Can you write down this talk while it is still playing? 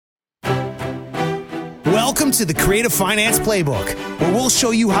Welcome to the Creative Finance Playbook, where we'll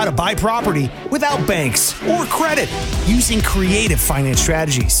show you how to buy property without banks or credit using creative finance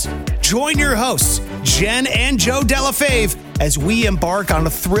strategies. Join your hosts, Jen and Joe Delafave, as we embark on a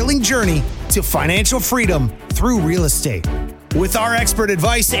thrilling journey to financial freedom through real estate. With our expert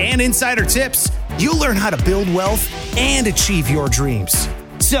advice and insider tips, you'll learn how to build wealth and achieve your dreams.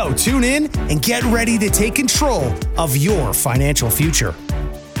 So tune in and get ready to take control of your financial future.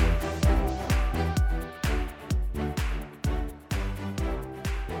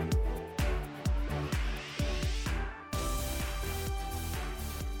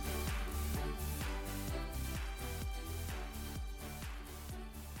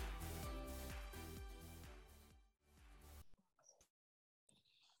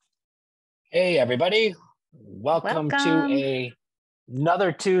 Hey everybody, welcome to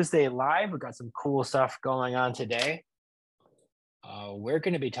another Tuesday Live. We've got some cool stuff going on today. We're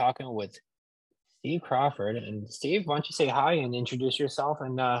going to be talking with Steve Crawford. And Steve, why don't you say hi and introduce yourself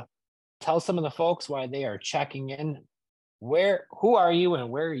and tell some of the folks why they are checking in. Who are you and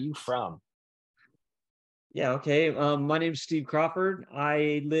where are you from? Yeah, okay. My name is Steve Crawford.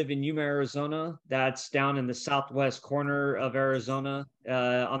 I live in Yuma, Arizona. That's down in the southwest corner of Arizona,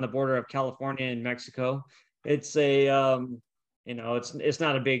 on the border of California and Mexico. It's it's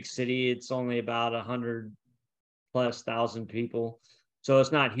not a big city. It's only about 100,000+ people, so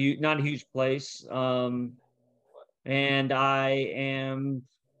it's not huge, not a huge place. And I am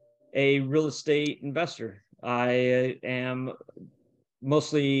a real estate investor. I am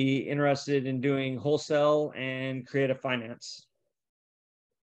mostly interested in doing wholesale and creative finance.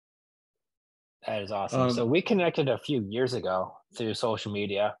 That is awesome. So we connected a few years ago through social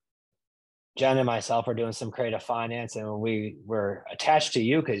media. Jen and myself are doing some creative finance, and we were attached to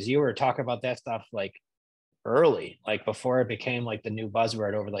you because you were talking about that stuff like early, like before it became like the new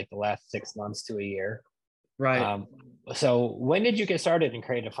buzzword over like the last 6 months to a year. Right. So when did you get started in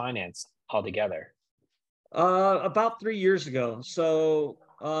creative finance altogether? About 3 years ago. So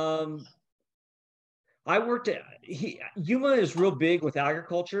I worked at Yuma is real big with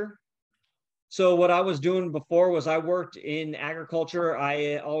agriculture. So what I was doing before was I worked in agriculture.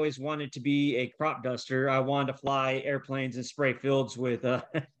 I always wanted to be a crop duster. I wanted to fly airplanes and spray fields with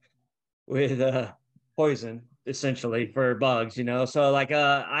poison, essentially, for bugs, So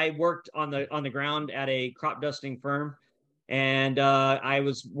I worked on the ground at a crop dusting firm. And I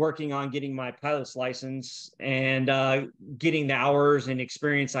was working on getting my pilot's license and getting the hours and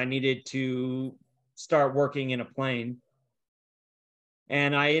experience I needed to start working in a plane.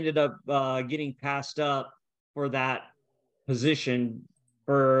 And I ended up getting passed up for that position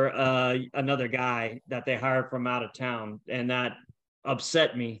for another guy that they hired from out of town. And that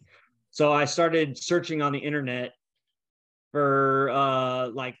upset me. So I started searching on the internet for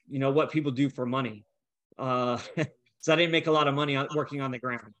what people do for money. So I didn't make a lot of money working on the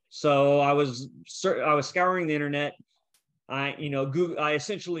ground. So I was scouring the internet. I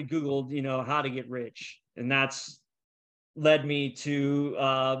essentially Googled, how to get rich. And that's led me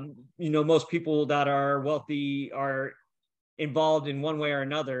to, most people that are wealthy are involved in one way or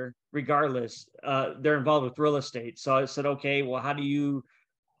another, regardless. They're involved with real estate. So I said, okay, well, how do you,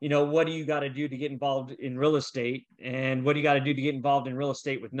 what do you got to do to get involved in real estate? And what do you got to do to get involved in real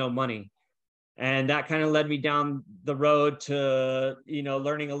estate with no money? And that kind of led me down the road to,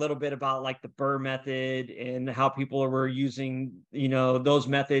 learning a little bit about like the Burr method and how people were using, those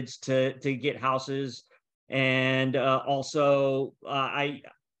methods to get houses. And also,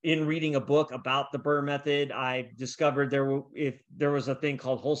 in reading a book about the Burr method, I discovered if there was a thing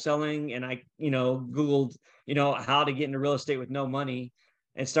called wholesaling, and I, Googled, how to get into real estate with no money,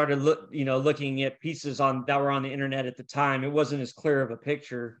 and started looking at pieces that were on the internet at the time. It wasn't as clear of a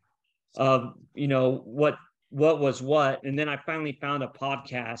picture of what was what. And then I finally found a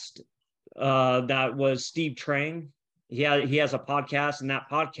podcast that was Steve Trang. He has a podcast, and that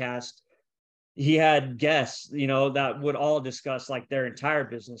podcast he had guests that would all discuss like their entire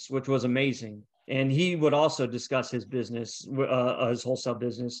business, which was amazing. And he would also discuss his business, his wholesale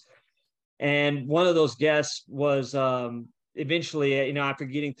business. And one of those guests was eventually, after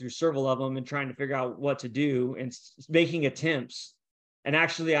getting through several of them and trying to figure out what to do and making attempts. And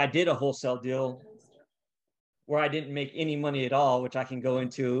actually, I did a wholesale deal where I didn't make any money at all, which I can go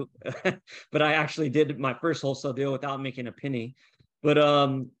into. But I actually did my first wholesale deal without making a penny. But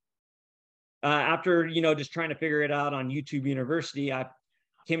after, just trying to figure it out on YouTube University, I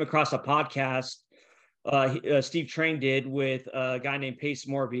came across a podcast Steve Trang did with a guy named Pace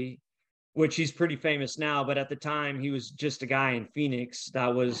Morby, which he's pretty famous now. But at the time, he was just a guy in Phoenix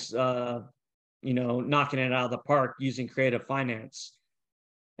that was, knocking it out of the park using creative finance.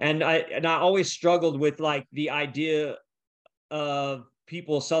 And I always struggled with like the idea of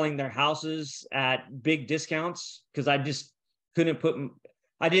people selling their houses at big discounts, because I just couldn't put.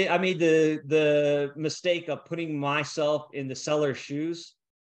 I made the mistake of putting myself in the seller's shoes,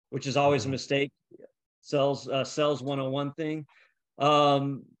 which is always a mistake. Sales 101 thing.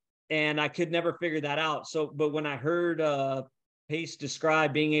 And I could never figure that out. So, but when I heard Pace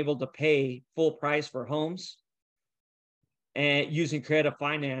describe being able to pay full price for homes and using creative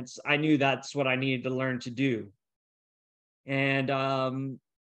finance, I knew that's what I needed to learn to do. And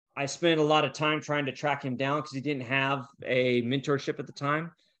I spent a lot of time trying to track him down because he didn't have a mentorship at the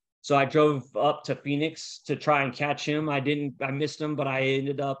time. So I drove up to Phoenix to try and catch him. I missed him, but I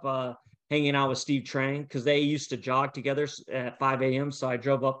ended up hanging out with Steve Trang because they used to jog together at 5 a.m. So I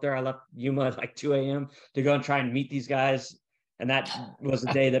drove up there. I left Yuma at like 2 a.m. to go and try and meet these guys. And that was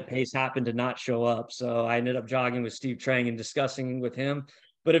the day that Pace happened to not show up. So I ended up jogging with Steve Trang and discussing with him.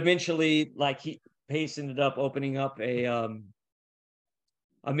 But eventually, like Pace ended up opening up a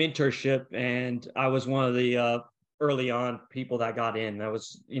mentorship, and I was one of the early on people that got in. That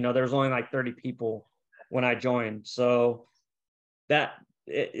was, there was only like 30 people when I joined. So that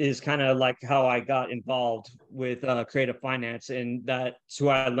is kind of like how I got involved with creative finance, and that's who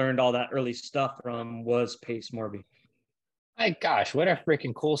I learned all that early stuff from was Pace Morby. My gosh, what a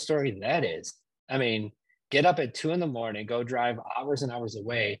freaking cool story that is. I mean, get up at 2 a.m, go drive hours and hours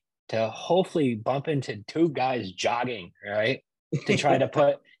away to hopefully bump into two guys jogging, right? To try to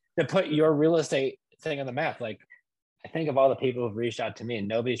put your real estate thing on the map. Like, I think of all the people who've reached out to me and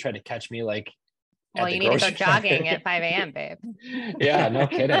nobody's tried to catch me like. Well, you need to go jogging at 5 a.m., babe. Yeah, no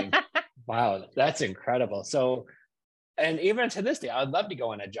kidding. Wow, that's incredible. So, and even to this day, I'd love to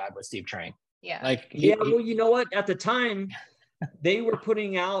go on a jog with Steve Trang. Yeah. Well, you know what? At the time, they were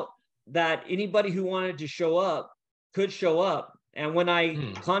putting out that anybody who wanted to show up could show up. And when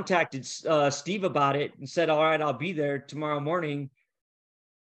I contacted Steve about it and said, all right, I'll be there tomorrow morning.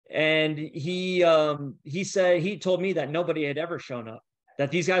 And he said, he told me that nobody had ever shown up,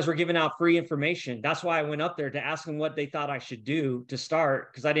 that these guys were giving out free information. That's why I went up there to ask them what they thought I should do to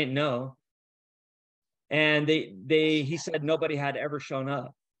start, because I didn't know. And he said nobody had ever shown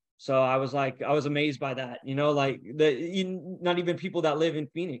up. So I was amazed by that, like not even people that live in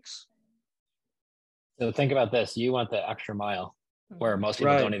Phoenix. So think about this. You went the extra mile where most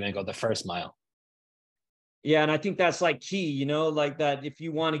people don't even go the first mile. Yeah. And I think that's like key, like that if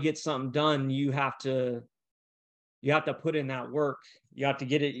you want to get something done, you have to put in that work. You have to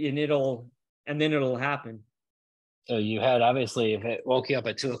get it and then it'll happen. So you had, obviously, if it woke you up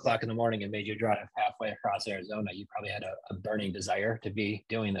at 2 o'clock in the morning and made you drive halfway across Arizona, you probably had a burning desire to be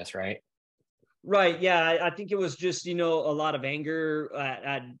doing this, right? Right. Yeah. I think it was just, a lot of anger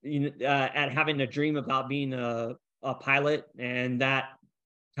at having a dream about being a pilot, and that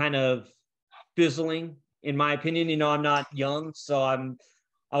kind of fizzling, in my opinion. I'm not young, so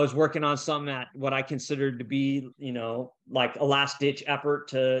I was working on something at what I considered to be, like a last ditch effort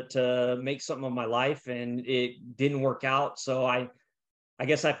to make something of my life, and it didn't work out. So I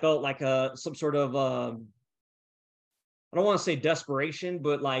guess I felt like some sort of, I don't want to say desperation,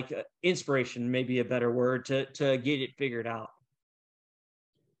 but like inspiration, maybe a better word, to get it figured out.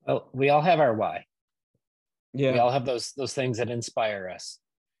 Well, we all have our why. Yeah. We all have those things that inspire us.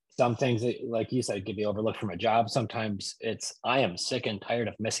 Some things that, like you said, could be overlooked from a job. Sometimes it's, I am sick and tired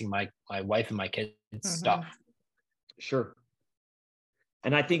of missing my wife and my kids' stuff. Sure.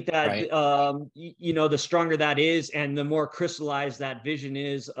 And I think that, the stronger that is, and the more crystallized that vision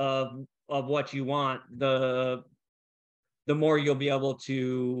is of what you want, the more you'll be able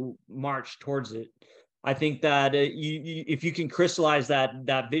to march towards it. I think that if you can crystallize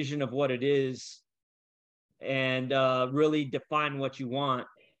that vision of what it is and really define what you want,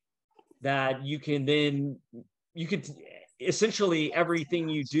 that you can essentially everything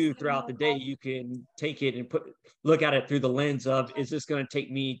you do throughout the day, you can take it and look at it through the lens of, is this going to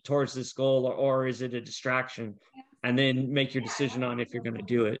take me towards this goal, or is it a distraction? And then make your decision on if you're going to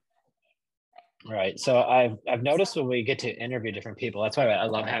do it. Right. So I've noticed when we get to interview different people, that's why I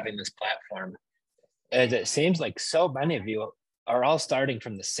love having this platform, is it seems like so many of you are all starting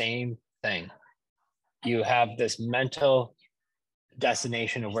from the same thing. You have this mental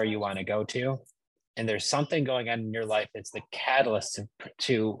destination of where you want to go to, and there's something going on in your life that's the catalyst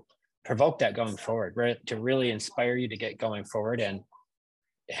to provoke that going forward, right? To really inspire you to get going forward and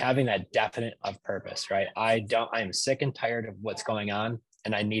having that definite of purpose, right? I'm sick and tired of what's going on,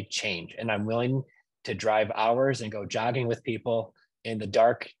 and I need change, and I'm willing to drive hours and go jogging with people in the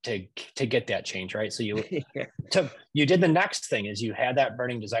dark to get that change, right? So you did the next thing, is you had that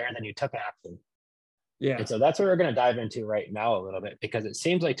burning desire, and then you took action. Yeah. And so that's what we're going to dive into right now a little bit, because it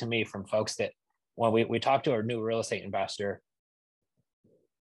seems like to me from folks that when we talk to a new real estate investor,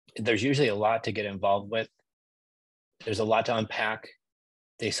 there's usually a lot to get involved with. There's a lot to unpack.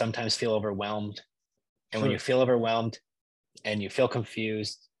 They sometimes feel overwhelmed. And when you feel overwhelmed and you feel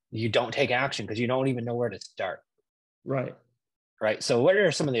confused, you don't take action because you don't even know where to start. Right. Right. So what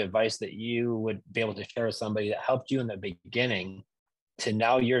are some of the advice that you would be able to share with somebody that helped you in the beginning to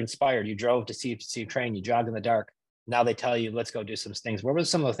now you're inspired? You drove to see train, you jogged in the dark. Now they tell you, let's go do some things. What were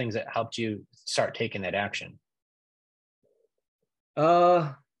some of the things that helped you start taking that action?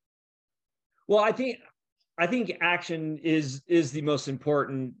 Well, I think action is the most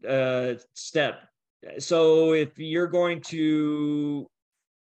important step. So if you're going to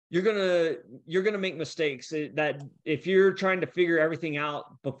make mistakes, that if you're trying to figure everything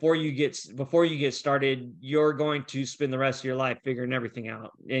out before you get started, you're going to spend the rest of your life figuring everything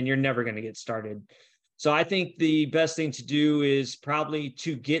out, and you're never going to get started. So I think the best thing to do is probably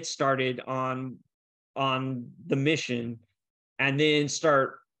to get started on the mission, and then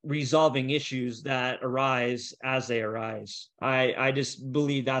start resolving issues that arise as they arise. I just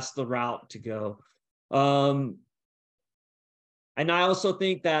believe that's the route to go. And I also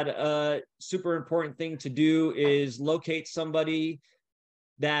think that a super important thing to do is locate somebody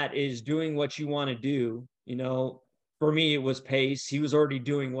that is doing what you want to do. You know, for me, it was Pace. He was already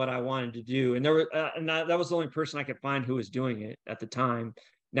doing what I wanted to do. And that was the only person I could find who was doing it at the time.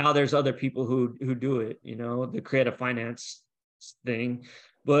 Now there's other people who do it, you know, the creative finance thing.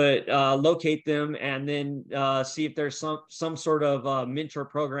 But locate them, and then see if there's some sort of mentor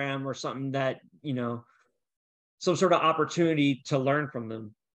program or something that, you know, some sort of opportunity to learn from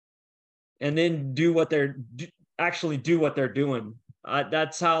them, and then do what they're doing.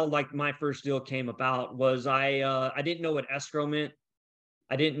 That's how like my first deal came about. Was I didn't know what escrow meant.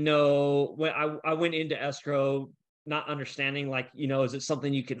 I didn't know when I went into escrow not understanding, like, you know, is it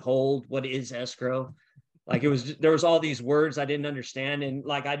something you can hold? What is escrow? Like there was all these words I didn't understand. And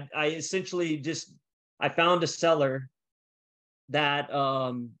like, I essentially I found a seller that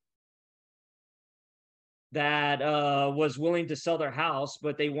was willing to sell their house,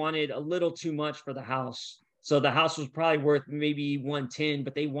 but they wanted a little too much for the house. So the house was probably worth maybe 110,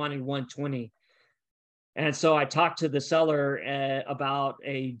 but they wanted 120. And so I talked to the seller about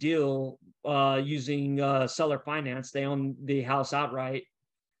a deal using seller finance. They own the house outright,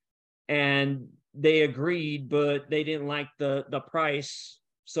 and they agreed, but they didn't like the price.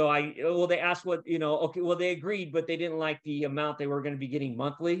 So they asked what, you know, okay, well, they agreed, but they didn't like the amount they were going to be getting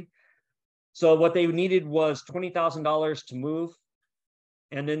monthly. So what they needed was $20,000 to move.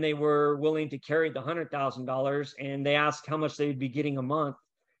 And then they were willing to carry the $100,000, and they asked how much they'd be getting a month.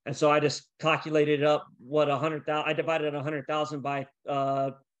 And so I just calculated up what 100,000, I divided 100,000 by,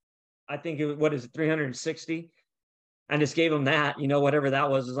 I think what is it, 360. And just gave them that, you know, whatever that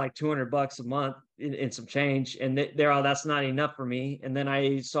was like $200 a month in some change. And that's not enough for me. And then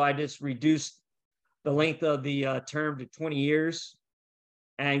I just reduced the length of the term to 20 years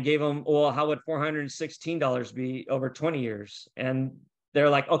and gave them, well, how would $416 be over 20 years? And they're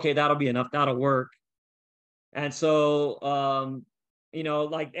like, okay, that'll be enough. That'll work. And so, you know,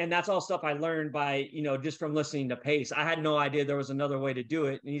 like, and that's all stuff I learned by, you know, just from listening to Pace. I had no idea there was another way to do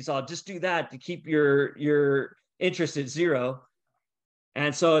it. And he's all, just do that to keep your interest at zero.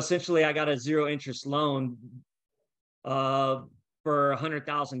 And so essentially I got a zero interest loan for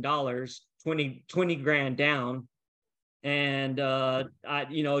 $100,000, 20 grand down. And I,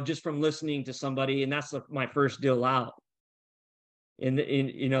 you know, just from listening to somebody, and that's my first deal out.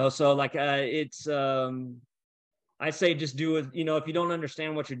 You know, so like it's I say just do it. You know, if you don't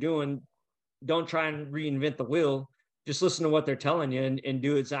understand what you're doing, don't try and reinvent the wheel. Just listen to what they're telling you and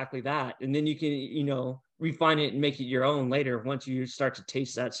do exactly that. And then you can, you know, refine it and make it your own later once you start to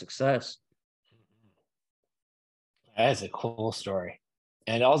taste that success. That's a cool story.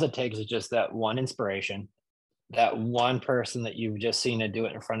 And all it takes is just that one inspiration, that one person that you've just seen to do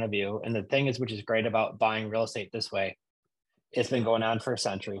it in front of you. And the thing is, which is great about buying real estate this way, it's been going on for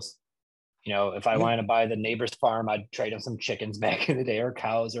centuries. You know, if I wanted to buy the neighbor's farm, I'd trade him some chickens back in the day, or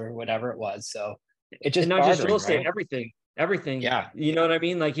cows, or wwhatever it was. So it just, and not just real estate, right? everything. Yeah. You know what I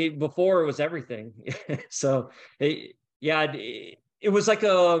mean? Like before it was everything. So it was like,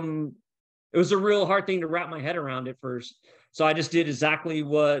 it was a real hard thing to wrap my head around at first. So I just did exactly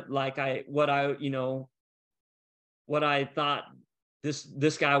what I thought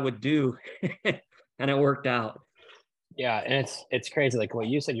this guy would do. And it worked out. Yeah. And it's crazy. Like what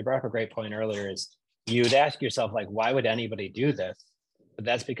you said, you brought up a great point earlier, is you'd ask yourself, like, why would anybody do this? But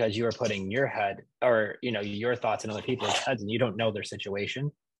that's because you are putting your head, or, you know, your thoughts in other people's heads, and you don't know their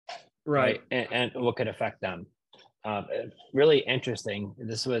situation. Right. And what could affect them. Really interesting.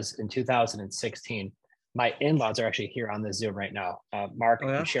 This was in 2016. My in-laws are actually here on the Zoom right now. Mark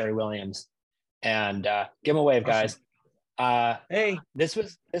and Sherry Williams, and give them a wave, guys. Hey, this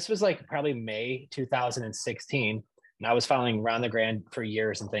was like probably May 2016, and I was following Around the Grand for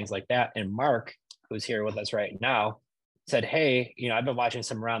years and things like that. And Mark, who's here with us right now, said, "Hey, I've been watching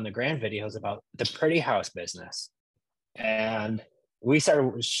some Around the Grand videos about the pretty house business," and we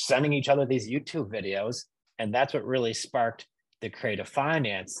started sending each other these YouTube videos, and that's what really sparked the creative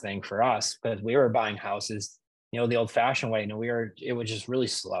finance thing for us, because we were buying houses, the old-fashioned way, and it was just really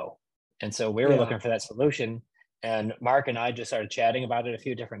slow, and so we were looking for that solution. And Mark and I just started chatting about it a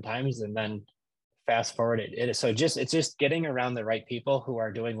few different times, and then fast forward, it's just getting around the right people who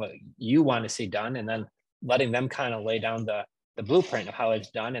are doing what you want to see done, and then letting them kind of lay down the blueprint of how it's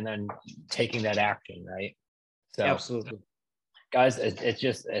done, and then taking that action, right? So absolutely, guys,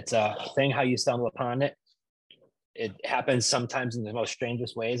 it's a thing how you stumble upon it. It happens sometimes in the most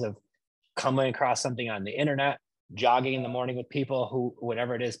strangest ways, of coming across something on the internet, jogging in the morning with people, who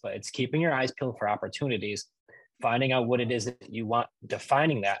whatever it is, but it's keeping your eyes peeled for opportunities, finding out what it is that you want,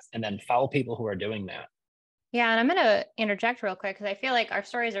 defining that, and then follow people who are doing that. Yeah. And I'm going to interject real quick, because I feel like our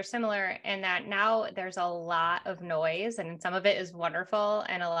stories are similar in that now there's a lot of noise, and some of it is wonderful,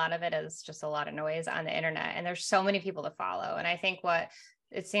 and a lot of it is just a lot of noise on the internet. And there's so many people to follow. And I think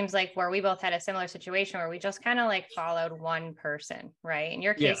it seems like where we both had a similar situation where we just kind of like followed one person, right? In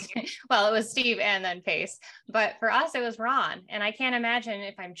your case, well, it was Steve and then Pace, but for us, it was Ron. And I can't imagine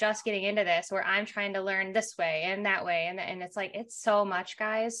if I'm just getting into this where I'm trying to learn this way and that way. And it's like, it's so much,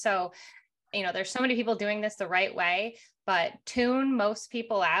 guys. So, there's so many people doing this the right way, but tune most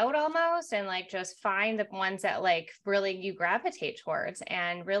people out almost, and like, just find the ones that like really you gravitate towards,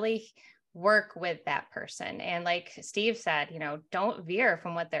 and really work with that person. And like Steve said, don't veer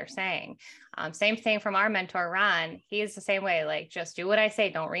from what they're saying. Same thing from our mentor, Ron. He's the same way, like, just do what I say.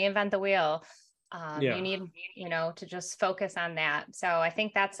 Don't reinvent the wheel. You need, to just focus on that. So I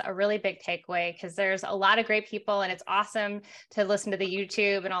think that's a really big takeaway, because there's a lot of great people, and it's awesome to listen to the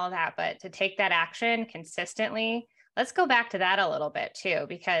YouTube and all of that, but to take that action consistently. Let's go back to that a little bit too,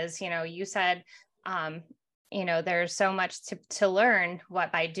 because, you said, there's so much to learn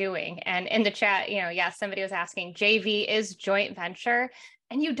by doing. And in the chat, somebody was asking, JV is joint venture,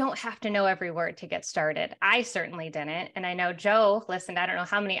 and you don't have to know every word to get started. I certainly didn't. And I know Joe listened, I don't know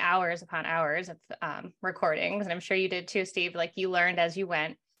how many hours upon hours of recordings. And I'm sure you did too, Steve, like you learned as you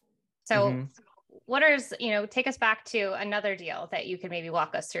went. So what are, take us back to another deal that you could maybe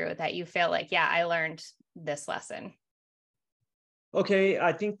walk us through that you feel like, yeah, I learned this lesson. Okay.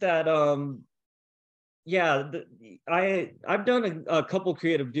 I think that, I've done a couple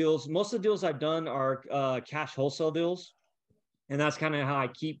creative deals. Most of the deals I've done are cash wholesale deals, and that's kind of how I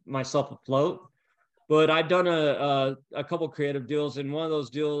keep myself afloat. But I've done a couple creative deals, and one of those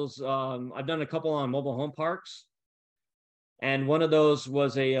deals, I've done a couple on mobile home parks, and one of those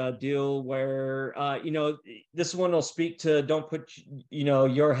was a deal where this one will speak to, don't put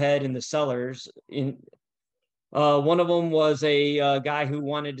your head in the sellers. One of them was a guy who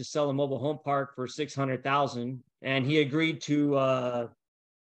wanted to sell a mobile home park for $600,000, and he agreed to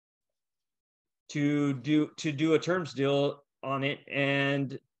do a terms deal on it.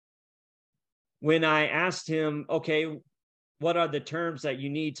 And when I asked him, okay, what are the terms that you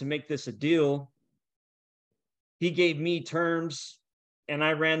need to make this a deal, he gave me terms, and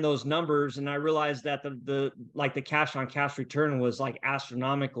I ran those numbers, and I realized that the cash on cash return was like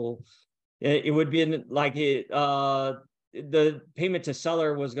astronomical. It would be the payment to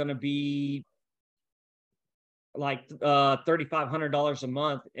seller was going to be like $3,500 a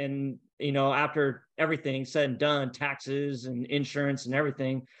month. And, after everything said and done, taxes and insurance and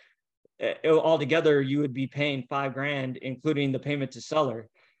everything, altogether, you would be paying $5,000, including the payment to seller.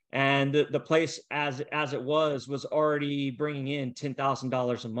 And the place as it was already bringing in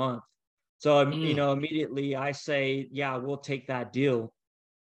 $10,000 a month. So, immediately I say, yeah, we'll take that deal.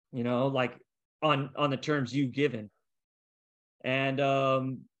 Like on the terms you've given. And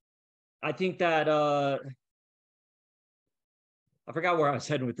I think that I forgot where I was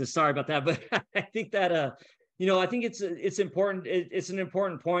heading with this. Sorry about that. But I think that I think it's important. It's an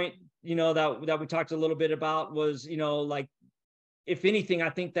important point, that we talked a little bit about was, like, if anything, I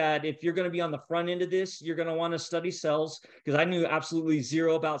think that if you're going to be on the front end of this, you're going to want to study sales, because I knew absolutely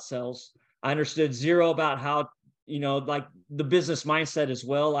zero about sales. I understood zero about how, like the business mindset as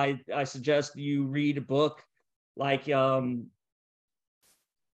well. I suggest you read a book like,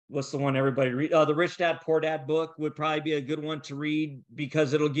 what's the one everybody read? The Rich Dad, Poor Dad book would probably be a good one to read,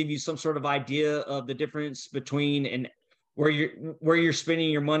 because it'll give you some sort of idea of the difference between where you're spending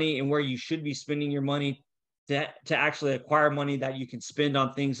your money and where you should be spending your money to actually acquire money that you can spend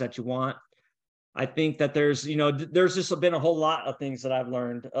on things that you want. I think that there's just been a whole lot of things that I've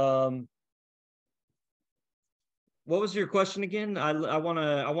learned. What was your question again? I want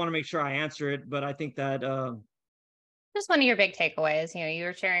to make sure I answer it, but I think that just one of your big takeaways, you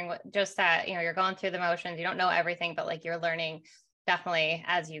were sharing just that, you're going through the motions, you don't know everything, but like you're learning definitely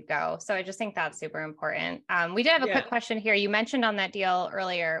as you go. So I just think that's super important. We did have a quick question here. You mentioned on that deal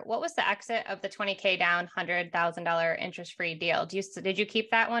earlier, what was the exit of the 20K down $100,000 interest-free deal? Did you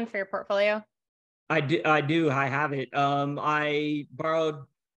keep that one for your portfolio? I do. I have it. I borrowed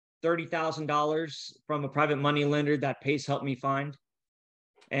 $30,000 from a private money lender that Pace helped me find.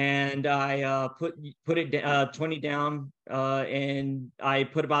 And I put it 20 down, and I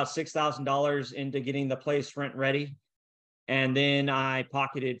put about $6,000 into getting the place rent ready. And then I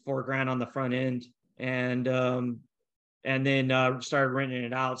pocketed $4,000 on the front end, and then started renting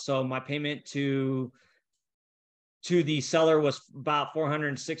it out. So my payment to the seller was about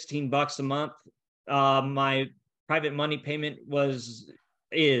 $416 a month. My private money payment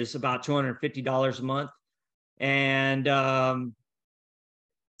is about $250 a month. And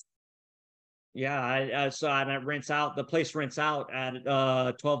so it rents out. The place rents out at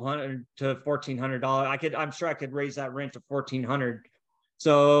 $1,200 to $1,400. I'm sure I could raise that rent to $1,400.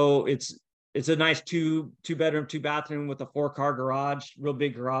 So it's a nice two bedroom, 2 bathroom with a 4-car garage, real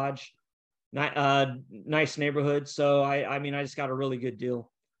big garage, nice neighborhood. So I just got a really good deal,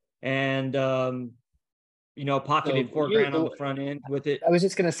 and pocketed $4,000 on the front end with it. I was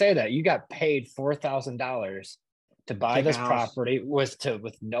just gonna say that you got paid $4,000 to buy this property with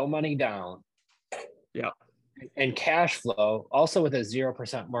no money down. Yeah. And cash flow, also with a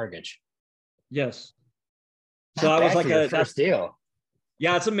 0% mortgage. Yes. So I was like a first deal.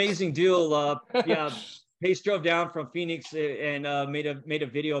 Yeah, it's an amazing deal. Pace drove down from Phoenix and made a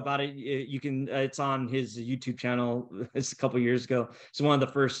video about it. It's on his YouTube channel. It's a couple of years ago. It's one of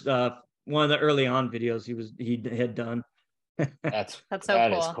the first one of the early on videos he had done. That's so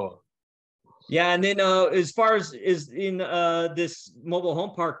that cool. Is cool. Yeah, and then as far as is in this mobile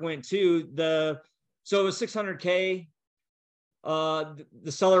home park went too, so it was $600K.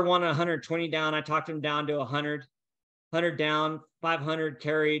 The seller wanted 120 down. I talked him down to 100 down, 500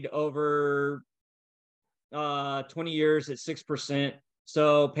 carried over 20 years at 6%.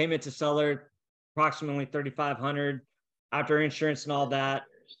 So payment to seller approximately $3,500 after insurance and all that.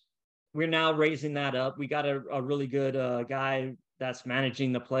 We're now raising that up. We got a really good guy that's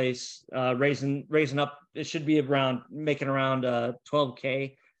managing the place, raising up. It should be making around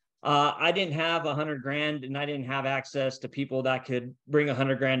 12K. I didn't have $100,000, and I didn't have access to people that could bring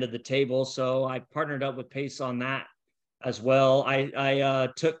 $100,000 to the table. So I partnered up with Pace on that as well. I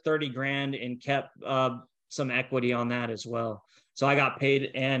took $30,000 and kept some equity on that as well. So I got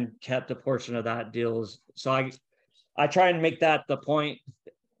paid and kept a portion of that deals. So I try and make that the point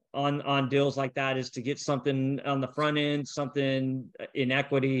on deals like that, is to get something on the front end, something in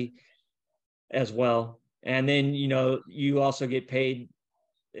equity as well. And then, you also get paid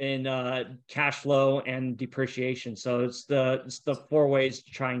in cash flow and depreciation. So it's the 4 ways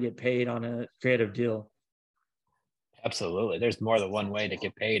to try and get paid on a creative deal. Absolutely. There's more than one way to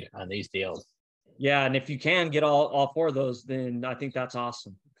get paid on these deals. Yeah. And if you can get all 4 of those, then I think that's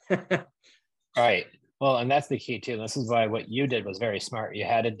awesome. All right. Well, and that's the key too. This is why what you did was very smart. You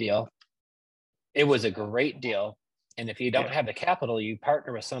had a deal. It was a great deal. And if you don't have the capital, you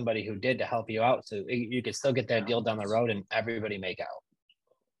partner with somebody who did to help you out, so you could still get that deal down the road and everybody make out.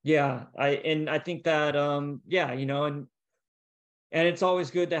 Yeah. I think that, and it's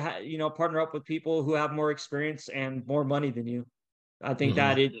always good to partner up with people who have more experience and more money than you. I think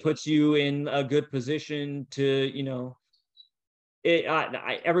that it puts you in a good position to,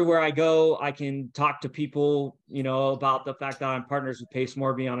 everywhere I go, I can talk to people, about the fact that I'm partners with Pace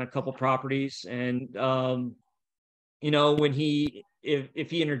Morby on a couple properties. And, when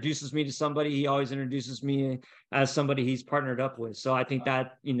if he introduces me to somebody, he always introduces me as somebody he's partnered up with. So I think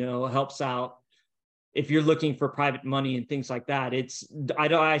that, helps out if you're looking for private money and things like that.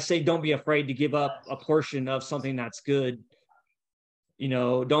 I say, don't be afraid to give up a portion of something that's good.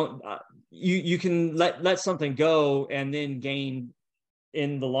 Don't, you can let something go and then gain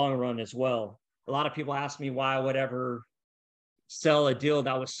in the long run as well. A lot of people ask me why I would ever sell a deal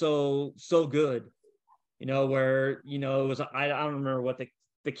that was so good, where, it was, I don't remember what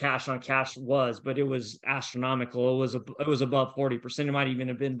the cash on cash was, but it was astronomical. It was above 40%. It might even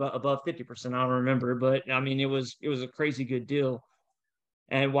have been above 50%. I don't remember, but I mean, it was a crazy good deal.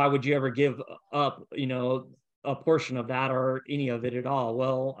 And why would you ever give up, a portion of that or any of it at all?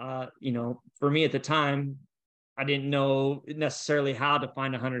 Well, for me at the time, I didn't know necessarily how to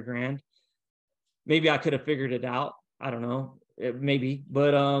find $100,000. Maybe I could have figured it out. I don't know, maybe,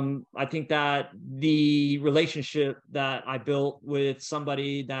 but I think that the relationship that I built with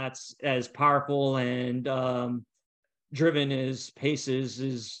somebody that's as powerful and driven as Pace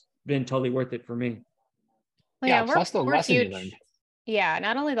is been totally worth it for me. Well, yeah, yeah, plus the we're lesson you huge. learned. Yeah,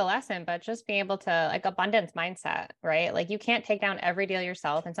 not only the lesson, but just being able to like abundance mindset, right? Like you can't take down every deal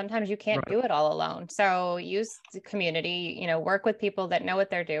yourself, and sometimes you can't Right. do it all alone. So use the community, work with people that know what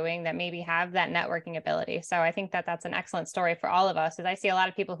they're doing, that maybe have that networking ability. So I think that that's an excellent story for all of us. As I see a lot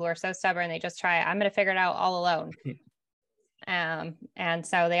of people who are so stubborn, they just try, I'm going to figure it out all alone. And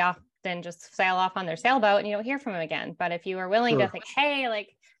so they often just sail off on their sailboat and you don't hear from them again. But if you are willing to think, hey,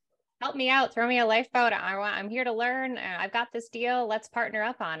 like, help me out, throw me a lifeboat. I'm here to learn. I've got this deal. Let's partner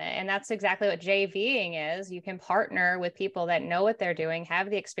up on it. And that's exactly what JVing is. You can partner with people that know what they're doing, have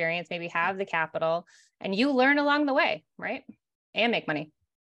the experience, maybe have the capital, and you learn along the way, right? And make money.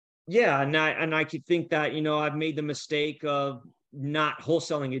 Yeah, and I could think that, I've made the mistake of not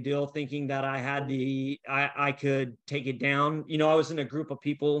wholesaling a deal, thinking that I could take it down. I was in a group of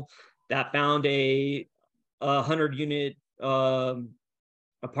people that found a 100-unit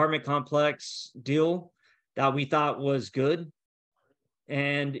apartment complex deal that we thought was good,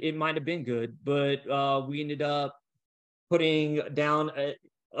 and it might have been good, but we ended up putting down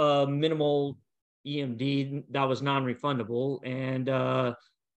a minimal EMD that was non-refundable, and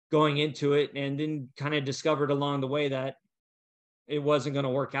going into it, and then kind of discovered along the way that it wasn't going to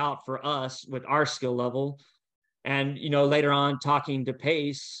work out for us with our skill level. And later on, talking to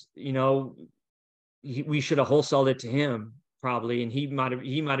Pace, we should have wholesaled it to him probably, and he might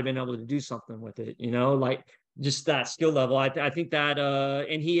have been able to do something with it, like just that skill level. I think that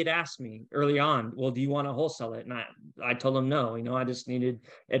and he had asked me early on, well, do you want to wholesale it? And I told him no. I just needed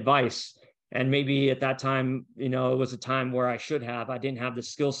advice. And maybe at that time, it was a time where I didn't have the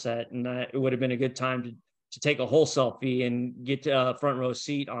skill set, and it would have been a good time to take a wholesale fee and get a front row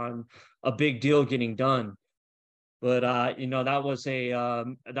seat on a big deal getting done. But that was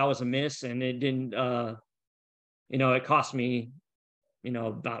a miss, and it didn't. It cost me,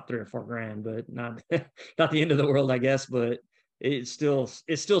 about $3 or $4 grand, but not not the end of the world, I guess. But it still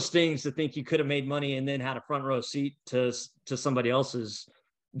stings to think you could have made money and then had a front row seat to somebody else's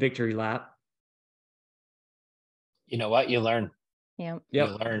victory lap. You know what? You learn. Yeah. You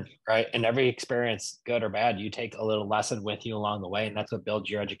learn, right? And every experience, good or bad, you take a little lesson with you along the way, and that's what builds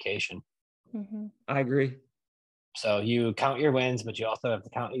your education. Mm-hmm. I agree. So you count your wins, but you also have to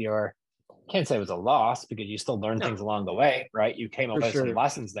count your, can't say it was a loss because you still learn things along the way, right? You came up with some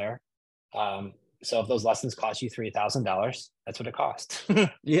lessons there. So if those lessons cost you $3,000, that's what it cost.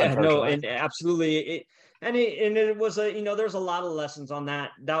 Yeah, no, and absolutely. It was there's a lot of lessons on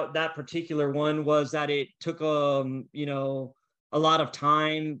that particular one. Was that it took a lot of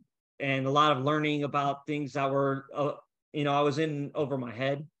time and a lot of learning about things that were I was in over my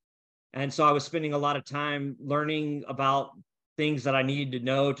head. And so I was spending a lot of time learning about things that I needed to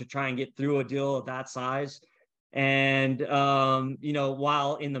know to try and get through a deal of that size. And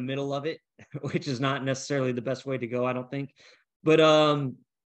while in the middle of it, which is not necessarily the best way to go, I don't think. But I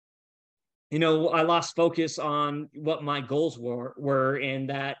lost focus on what my goals were, and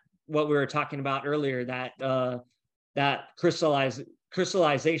that what we were talking about earlier, that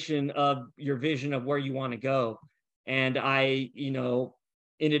crystallization of your vision of where you want to go. And I,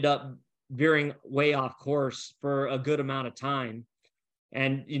 ended up veering way off course for a good amount of time.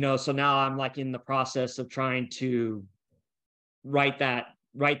 And, so now I'm like in the process of trying to write the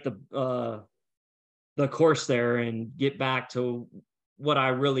course there and get back to what I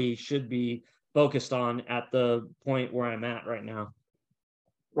really should be focused on at the point where I'm at right now.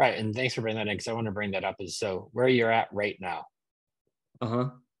 Right. And thanks for bringing that in, because I want to bring that up is so where you're at right now.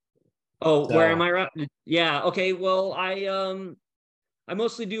 Oh, so, where am I? Yeah. Okay. Well, I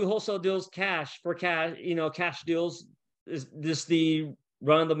mostly do wholesale deals, cash deals. Is this the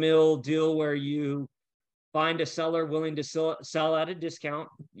run of the mill deal where you find a seller willing to sell at a discount?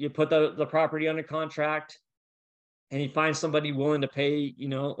 You put the property under contract, and you find somebody willing to pay,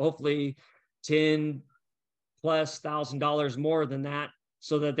 hopefully $10,000+ more than that,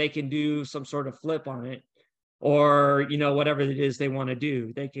 so that they can do some sort of flip on it, or whatever it is they want to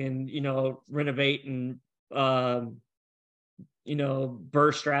do. They can renovate and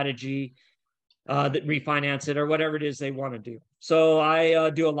burst strategy, that refinance it, or whatever it is they want to do. So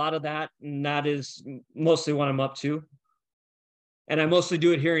I do a lot of that, and that is mostly what I'm up to. And I mostly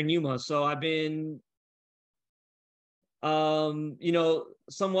do it here in Yuma. So I've been,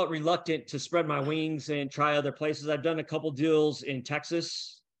 somewhat reluctant to spread my wings and try other places. I've done a couple deals in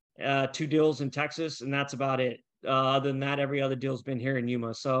Texas, 2 deals in Texas, and that's about it. Other than that, every other deal's been here in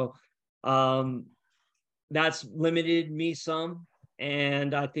Yuma. So that's limited me some.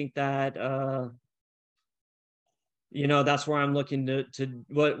 And I think that, that's where I'm looking to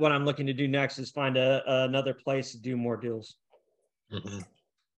what I'm looking to do next is find another place to do more deals. Mm-hmm.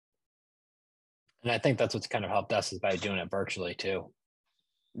 And I think that's what's kind of helped us is by doing it virtually too.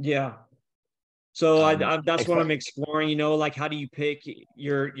 Yeah. So that's what I'm exploring, like how do you pick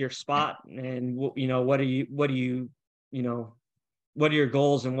your spot, and what are your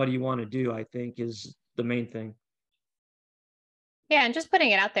goals and what do you want to do, I think is the main thing. Yeah, and just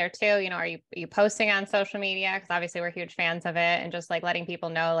putting it out there too, are you posting on social media? Because obviously we're huge fans of it, and just like letting people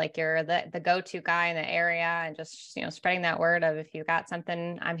know like you're the go-to guy in the area, and just spreading that word of if you got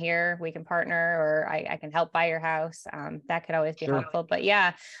something, I'm here, we can partner, or I can help buy your house. That could always be helpful. But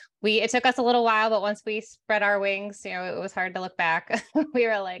yeah, it took us a little while, but once we spread our wings, it was hard to look back. We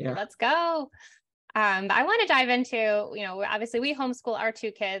were like, let's go. I want to dive into, obviously we homeschool our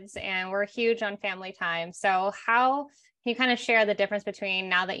 2 kids and we're huge on family time. So how can you kind of share the difference between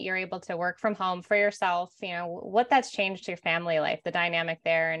now that you're able to work from home for yourself, what that's changed to your family life, the dynamic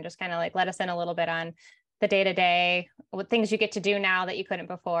there, and just kind of like let us in a little bit on the day-to-day, what things you get to do now that you couldn't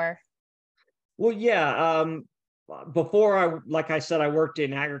before? Well, yeah. Before like I said, I worked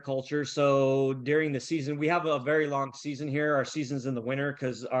in agriculture. So during the season, we have a very long season here. Our season's in the winter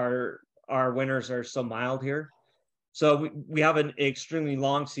because our winters are so mild here. So we have an extremely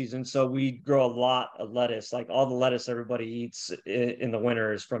long season. So we grow a lot of lettuce. Like all the lettuce everybody eats in the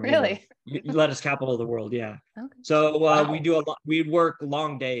winter is from lettuce capital of the world. Yeah. Okay. So we do a lot. We'd work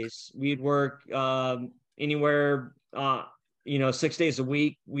long days. We'd work anywhere 6 days a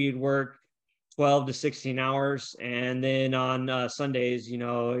week. We'd work 12 to 16 hours, and then on Sundays,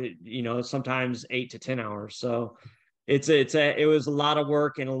 sometimes 8 to 10 hours. So it was a lot of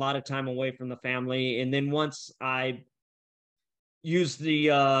work and a lot of time away from the family. And then once I used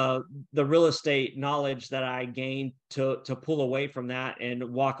the real estate knowledge that I gained to pull away from that and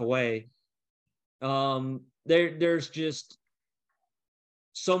walk away, there's just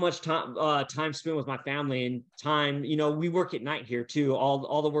so much time spent with my family, and time, we work at night here too.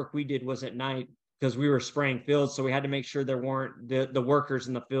 All the work we did was at night because we were spraying fields. So we had to make sure there weren't the workers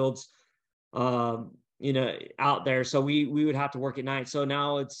in the fields, out there. So we would have to work at night. So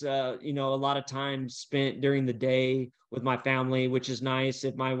now it's, a lot of time spent during the day with my family, which is nice.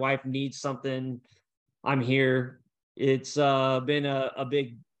 If my wife needs something, I'm here. It's been a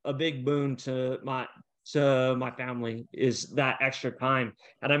big boon to my family, is that extra time.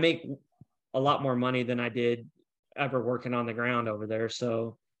 And I make a lot more money than I did ever working on the ground over there.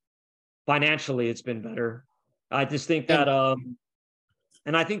 So financially it's been better. I just think that,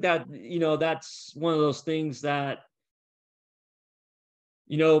 and I think that, that's one of those things that,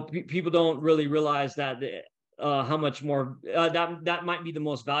 people don't really realize that how much more that might be the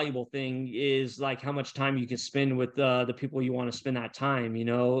most valuable thing, is like how much time you can spend with the people you want to spend that time.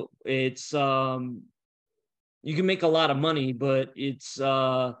 It's you can make a lot of money, but it's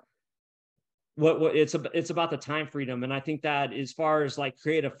it's about the time freedom. And I think that as far as like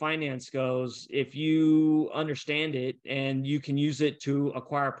creative finance goes, if you understand it and you can use it to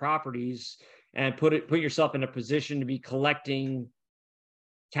acquire properties and put yourself in a position to be collecting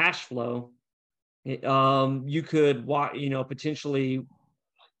cash flow, you could potentially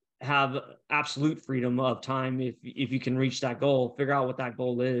have absolute freedom of time if you can reach that goal, figure out what that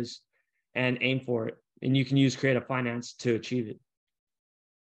goal is and aim for it. And you can use creative finance to achieve it.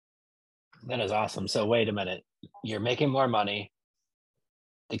 That is awesome. So wait a minute. You're making more money.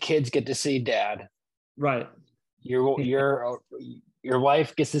 The kids get to see dad. Right. Your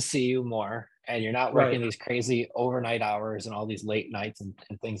wife gets to see you more, and you're not working these crazy overnight hours and all these late nights and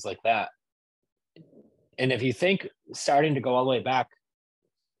things like that. And if you think starting to go all the way back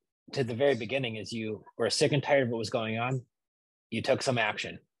to the very beginning, as you were sick and tired of what was going on, you took some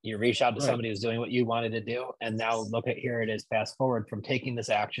action. You reached out to somebody who's doing what you wanted to do. And now look at, here it is, fast forward from taking this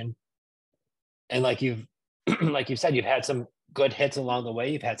action. And like you've said, you've had some good hits along the way.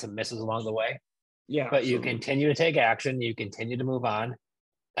 You've had some misses along the way. Yeah. But you continue to take action. You continue to move on.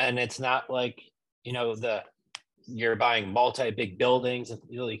 And it's not like, you're buying big buildings.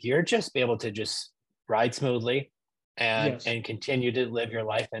 You're just be able to just ride smoothly and continue to live your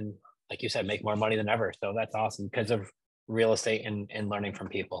life. And like you said, make more money than ever. So that's awesome because of real estate and learning from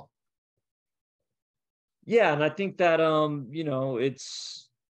people. Yeah. And I think that, it's,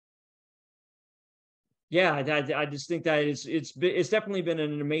 I just think that it's definitely been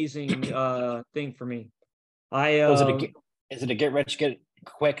an amazing thing for me. Is it a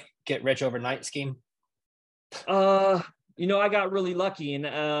get rich overnight scheme? I got really lucky.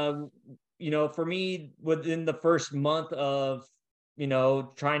 And, for me, within the first month of,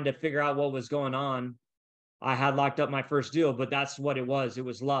 trying to figure out what was going on, I had locked up my first deal, but that's what it was. It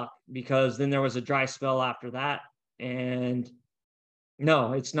was luck, because then there was a dry spell after that. And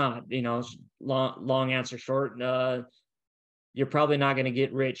no, it's not, long answer short. You're probably not going to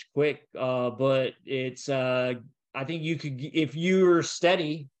get rich quick, but it's, I think you could, if you're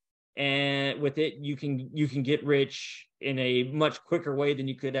steady and with it, you can get rich in a much quicker way than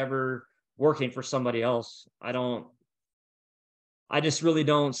you could ever working for somebody else. I just really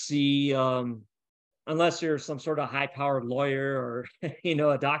don't see, unless you're some sort of high powered lawyer or,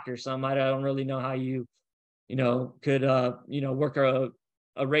 a doctor or something. I don't really know how you, could, work a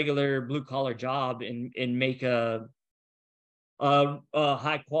regular blue collar job and make a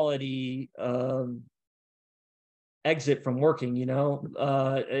high quality, exit from working,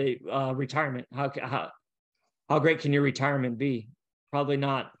 retirement. How great can your retirement be? Probably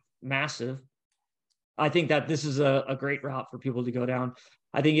not massive. I think that this is a great route for people to go down.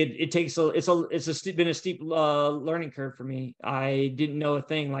 I think it takes been a steep learning curve for me. I didn't know a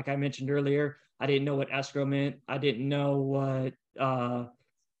thing, like I mentioned earlier. I didn't know what escrow meant. I didn't know what I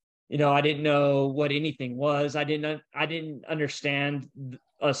didn't know what anything was. I didn't understand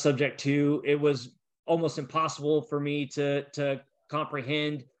a subject to. It was almost impossible for me to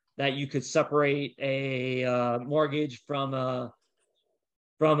comprehend that you could separate a mortgage from a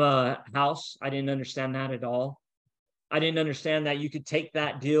house. I didn't understand that at all. I didn't understand that you could take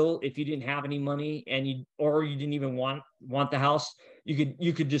that deal if you didn't have any money and you didn't even want the house.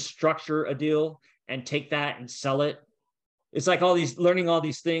 You could just structure a deal and take that and sell it. It's like learning all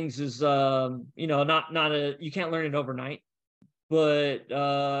these things is, you can't learn it overnight. But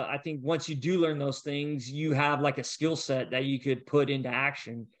I think once you do learn those things, you have like a skill set that you could put into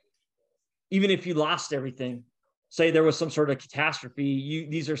action. Even if you lost everything, say there was some sort of catastrophe,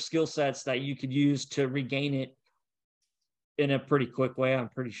 these are skill sets that you could use to regain it in a pretty quick way. I'm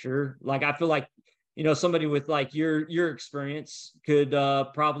pretty sure. Like, I feel like, somebody with like your experience could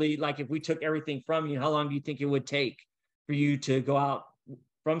probably, like, if we took everything from you, how long do you think it would take for you to go out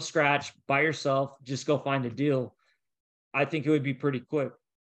from scratch by yourself, just go find a deal? I think it would be pretty quick.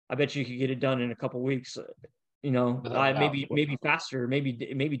 I bet you could get it done in a couple of weeks, maybe faster,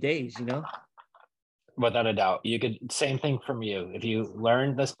 maybe days, Without a doubt. You could, same thing from you. If you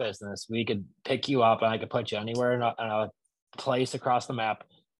learned this business, we could pick you up and I could put you anywhere in a place across the map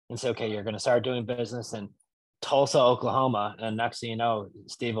and say, okay, you're going to start doing business in Tulsa, Oklahoma. And next thing you know,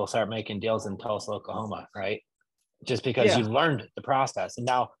 Steve will start making deals in Tulsa, Oklahoma, right? Just because you learned the process. And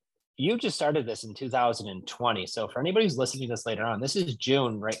now you just started this in 2020. So for anybody who's listening to this later on, this is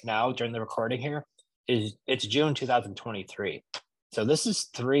June right now during the recording here. It's June 2023. So this is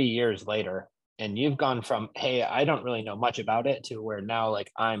 3 years later. And you've gone from, hey, I don't really know much about it, to where now,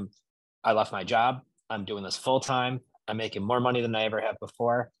 like, I left my job. I'm doing this full time. I'm making more money than I ever have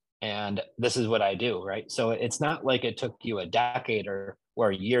before. And this is what I do, right? So it's not like it took you a decade or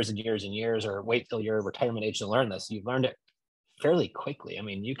years and years and years, or wait till your retirement age to learn this. You've learned it fairly quickly. I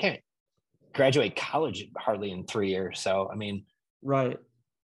mean, you can't graduate college hardly in 3 years. So, I mean, right.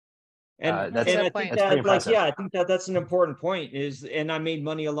 And I think that, like, I think that's an important point and I made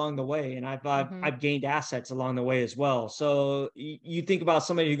money along the way, and I've gained assets along the way as well. So you think about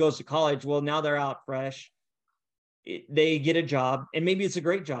somebody who goes to college, well, now they're out fresh. They get a job, and maybe it's a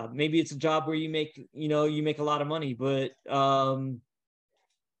great job. Maybe it's a job where you make a lot of money, but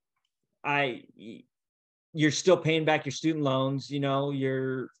you're still paying back your student loans.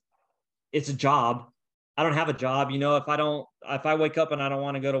 It's a job. I don't have a job. If I wake up and I don't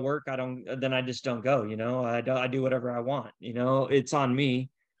want to go to work, then I just don't go. I do whatever I want. It's on me.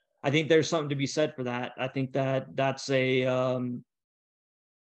 I think there's something to be said for that. I think that's a,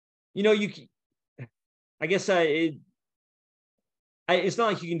 I guess it's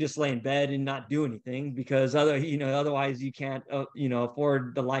not like you can just lay in bed and not do anything, because otherwise you can't,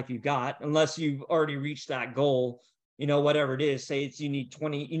 afford the life you've got, unless you've already reached that goal. Whatever it is, say you need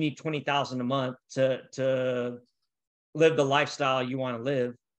 20,000 a month to live the lifestyle you want to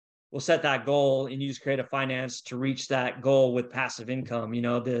live. We'll set that goal, and you just create a finance to reach that goal with passive income.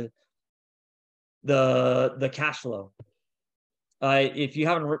 The cash flow. If you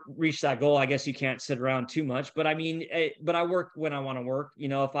haven't reached that goal, I guess you can't sit around too much. But I mean, but I work when I want to work.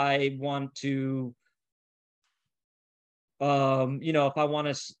 If I want to. If I want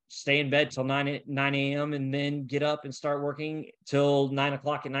to stay in bed till 9 a.m. and then get up and start working till 9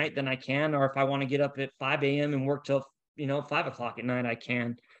 o'clock at night, then I can. Or if I want to get up at 5 a.m. and work till 5 o'clock at night, I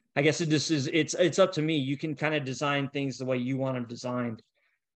can. I guess it's up to me. You can kind of design things the way you want them designed.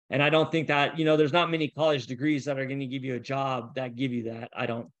 And I don't think that, there's not many college degrees that are going to give you a job that give you that. I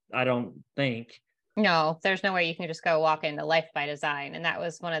don't think. No, there's no way you can just go walk into Life by Design. And that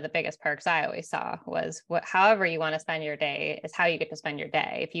was one of the biggest perks I always saw was however you want to spend your day is how you get to spend your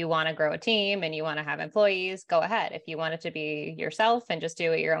day. If you want to grow a team and you want to have employees, go ahead. If you want it to be yourself and just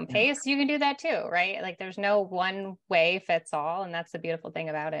do it at your own pace, you can do that too, right? Like there's no one way fits all. And that's the beautiful thing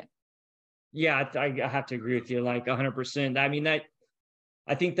about it. Yeah, I have to agree with you like 100%. I mean, I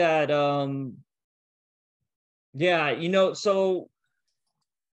think that, so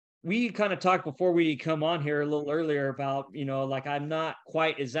we kind of talked before we come on here a little earlier about, like I'm not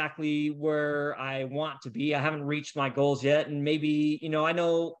quite exactly where I want to be. I haven't reached my goals yet. And maybe, I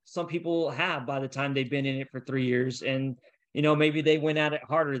know some people have by the time they've been in it for 3 years and, maybe they went at it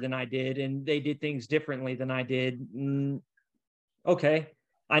harder than I did and they did things differently than I did. Okay.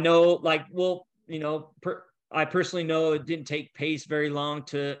 I know like, well, I personally know it didn't take Pace very long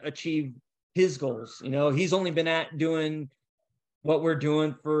to achieve his goals. He's only been doing what we're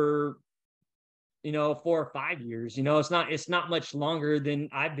doing for 4 or 5 years. It's not much longer than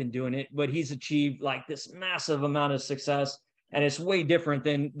I've been doing it, but he's achieved like this massive amount of success, and it's way different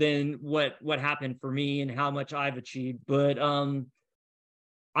than what happened for me and how much I've achieved. But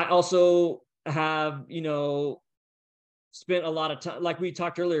I also have spent a lot of time, like we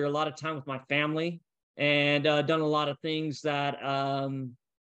talked earlier, a lot of time with my family and done a lot of things that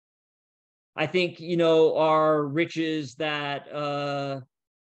I think, are riches that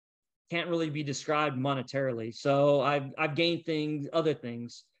can't really be described monetarily. So I've gained other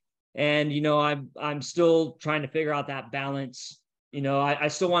things. And, I'm still trying to figure out that balance. I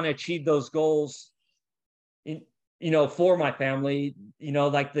still want to achieve those goals for my family,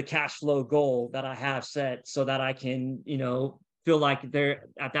 like the cash flow goal that I have set so that I can, feel like they're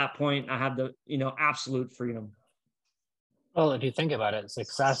at that point, I have the, absolute freedom. Well, if you think about it,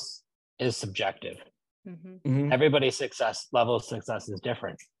 success is subjective. Mm-hmm. Everybody's level of success is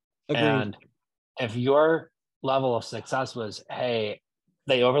different. Agreed. And if your level of success was, hey,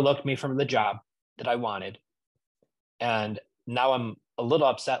 they overlooked me from the job that I wanted, and now I'm a little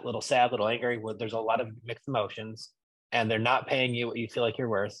upset, little sad, little angry, where there's a lot of mixed emotions, and they're not paying you what you feel like you're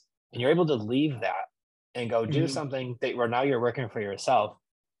worth, and you're able to leave that and go do something where now you're working for yourself,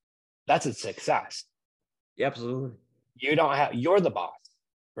 that's a success. Yeah, absolutely. You're the boss,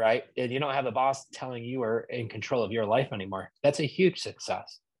 right? And you don't have the boss telling you are in control of your life anymore. That's a huge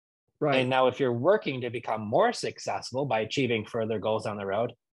success. Right. And now if you're working to become more successful by achieving further goals down the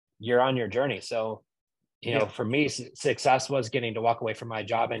road, you're on your journey. So, for me, success was getting to walk away from my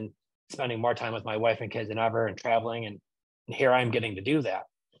job and spending more time with my wife and kids than ever and traveling. And here I'm getting to do that.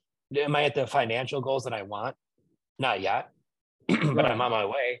 Am I at the financial goals that I want? Not yet, but I'm on my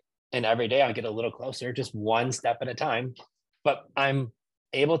way. And every day I get a little closer, just one step at a time. But I'm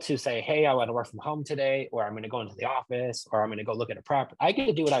able to say, hey, I want to work from home today, or I'm going to go into the office, or I'm going to go look at a property. I get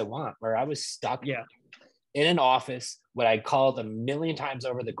to do what I want, where I was stuck in an office, what I called a million times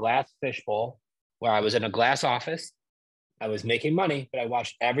over the glass fishbowl, where I was in a glass office. I was making money, but I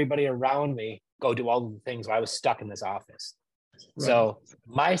watched everybody around me go do all the things where I was stuck in this office. Right. So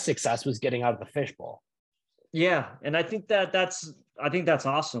my success was getting out of the fishbowl. Yeah. And I think that's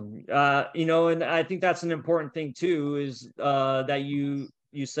awesome. And I think that's an important thing too, is that you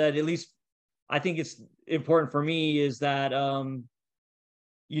said, at least I think it's important for me, is that,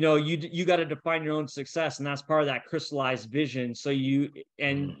 you got to define your own success, and that's part of that crystallized vision. So I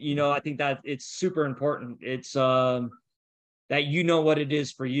think that it's super important. It's that what it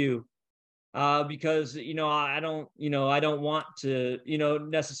is for you. Because, I don't want to,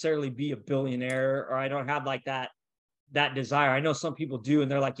 necessarily be a billionaire, or I don't have like that desire. I know some people do, and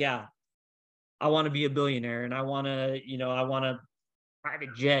they're like, yeah, I want to be a billionaire, and I want to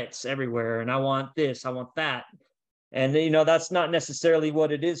private jets everywhere, and I want this, I want that. And, that's not necessarily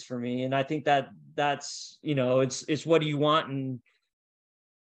what it is for me. And I think that's, it's what do you want? And,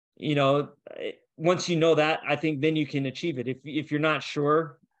 once you know that, I think then you can achieve it. If you're not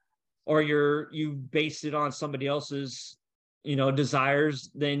sure, or you base it on somebody else's,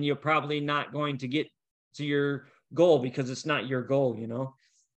 desires, then you're probably not going to get to your goal, because it's not your goal,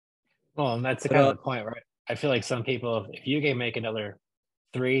 Well, and that's kind of the point, right? I feel like some people, if you can make another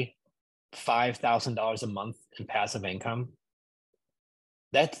 $5,000 a month in passive income,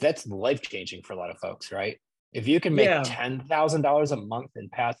 that's life-changing for a lot of folks, right? If you can make $10,000 a month in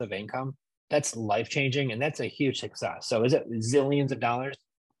passive income, that's life-changing, and that's a huge success. So is it zillions of dollars?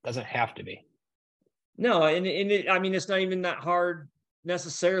 Doesn't have to be. No, and it's not even that hard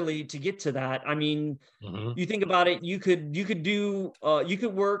necessarily to get to that. I mean, you think about it, you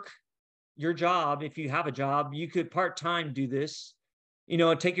could work your job if you have a job. You could part-time do this,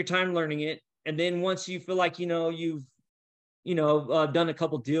 take your time learning it. And then once you feel like, you've, done a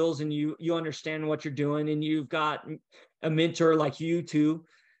couple deals and you understand what you're doing, and you've got a mentor like you to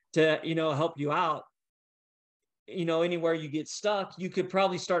help you out, anywhere you get stuck, you could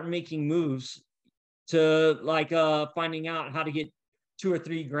probably start making moves to finding out how to get 2 or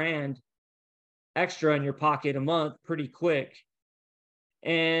 3 grand extra in your pocket a month pretty quick.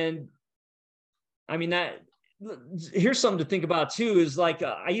 And I mean, here's something to think about too, is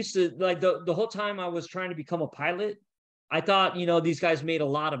I used to the whole time I was trying to become a pilot, I thought, these guys made a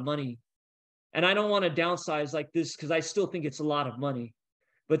lot of money, and I don't want to downsize like this, because I still think it's a lot of money,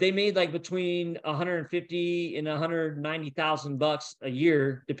 but they made between 150 and 190,000 bucks a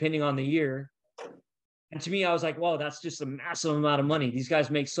year, depending on the year. And to me, I was like, whoa, that's just a massive amount of money. These guys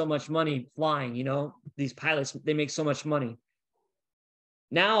make so much money flying, these pilots, they make so much money.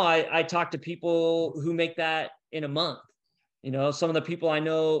 Now I talk to people who make that in a month. Some of the people I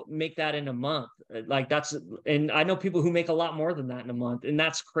know make that in a month. And I know people who make a lot more than that in a month. And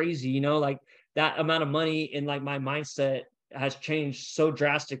that's crazy, that amount of money. And my mindset has changed so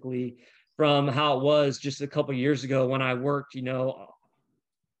drastically from how it was just a couple of years ago when I worked,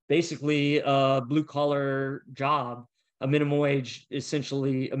 basically a blue collar job,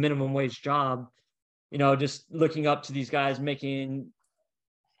 essentially a minimum wage job, just looking up to these guys making,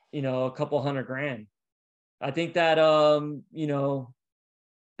 a couple $100 grand. I think that,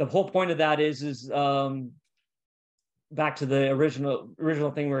 the whole point of that is back to the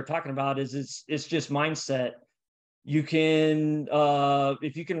original thing we were talking about, is it's just mindset. You can,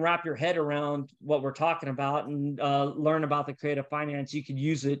 if you can wrap your head around what we're talking about and learn about the creative finance, you could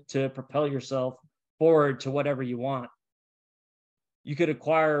use it to propel yourself forward to whatever you want. You could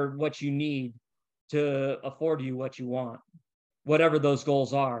acquire what you need to afford you what you want, whatever those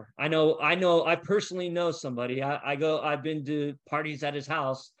goals are. I personally know somebody. I've been to parties at his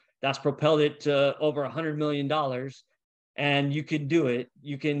house that's propelled it to over $100 million, and you can do it.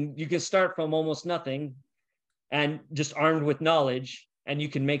 You can start from almost nothing, and just armed with knowledge, and you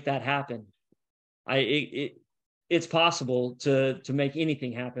can make that happen. It's possible to make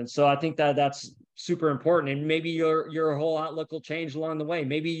anything happen. So I think that's super important. And maybe your whole outlook will change along the way.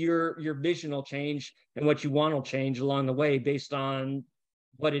 Maybe your vision will change, and what you want will change along the way based on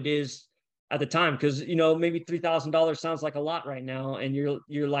what it is at the time. Because maybe $3,000 sounds like a lot right now, and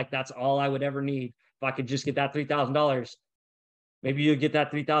you're like, that's all I would ever need if I could just get that $3,000. Maybe you'll get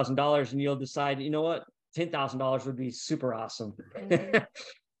that $3,000 and you'll decide, you know what, $10,000 would be super awesome. Mm-hmm.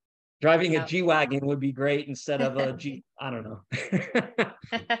 Driving a G-Wagon would be great instead of a G. I don't know.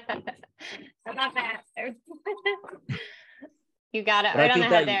 You got it right on the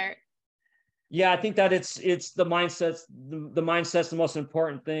head there. Yeah, I think that it's the mindset's the mindset's the most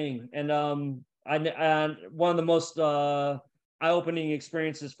important thing. And one of the most eye-opening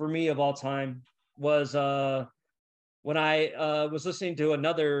experiences for me of all time was when I was listening to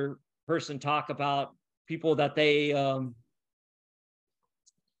another person talk about people that they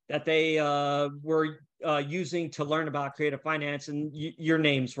were using to learn about creative finance, and your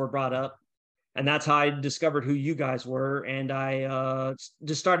names were brought up, and that's how I discovered who you guys were. And I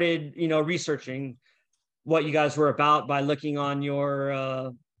just started researching what you guys were about by looking on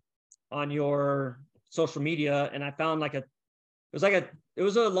your social media, and I found it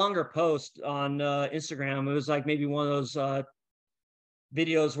was a longer post on Instagram. It was maybe one of those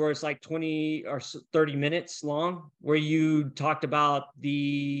videos where it's 20 or 30 minutes long, where you talked about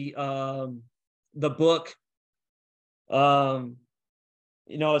the book.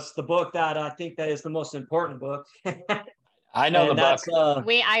 It's the book that I think that is the most important book. I know the book.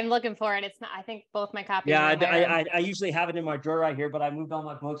 I'm looking for it. It's not. I think both my copies. Yeah, I usually have it in my drawer right here, but I moved all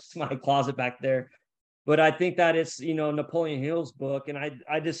my books to my closet back there. But I think that it's Napoleon Hill's book, and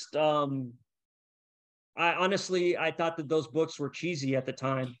I just I honestly thought that those books were cheesy at the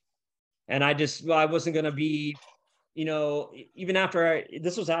time, and I wasn't going to be, even after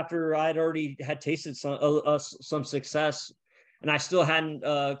this was after I'd already had tasted some success, and I still hadn't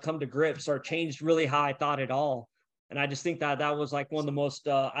come to grips or changed really how I thought at all. And I just think that was one of the most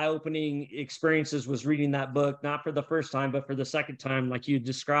eye-opening experiences, was reading that book, not for the first time, but for the second time, like you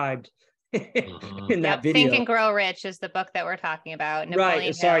described in that video. Think and Grow Rich is the book that we're talking about. Napoleon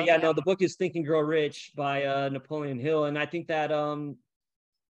Hill. Sorry. Yeah, no, the book is Think and Grow Rich by Napoleon Hill. And I think that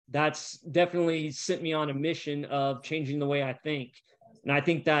that's definitely sent me on a mission of changing the way I think. And I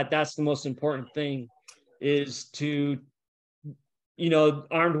think that that's the most important thing, is to,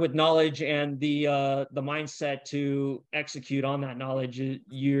 armed with knowledge and the mindset to execute on that knowledge,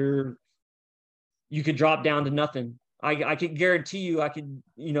 you could drop down to nothing. I could guarantee you, I could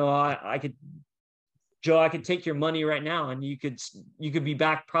Joe, I could take your money right now and you could be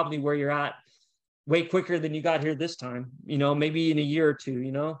back probably where you're at way quicker than you got here this time, maybe in a year or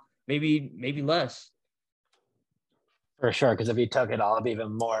two, maybe less. For sure. Because if you took it all, it'd be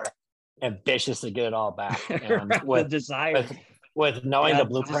even more ambitious to get it all back. And with desire, with knowing the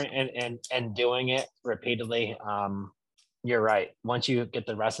blueprint and doing it repeatedly, you're right. Once you get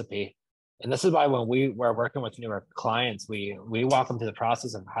the recipe, and this is why when we were working with newer clients, we walk them through the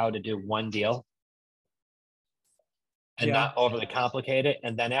process of how to do one deal and not overly complicate it.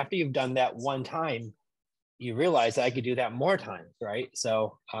 And then after you've done that one time, you realize I could do that more times, right?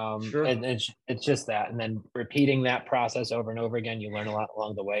 So sure. And it's just that. And then repeating that process over and over again, you learn a lot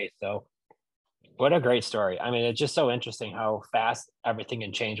along the way. So what a great story. I mean, it's just so interesting how fast everything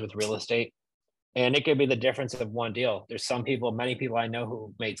can change with real estate. And it could be the difference of one deal. There's many people I know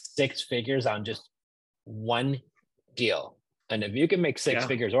who made 6 figures on just one deal. And if you can make 6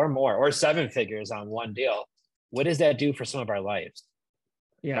 figures or more, or 7 figures on one deal, what does that do for some of our lives?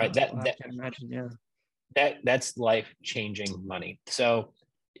 Yeah, right? I can imagine. Yeah, that's life-changing money. So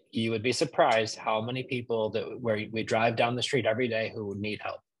you would be surprised how many people where we drive down the street every day who need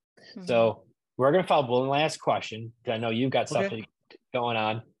help. Mm-hmm. So we're going to follow one last question, because I know you've got stuff going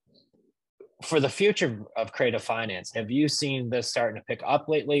on. For the future of creative finance, have you seen this starting to pick up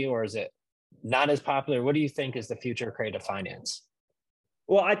lately, or is it not as popular? What do you think is the future of creative finance?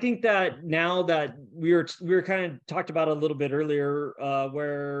 Well, I think that now that we were kind of talked about a little bit earlier,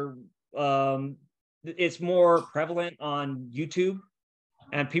 where it's more prevalent on YouTube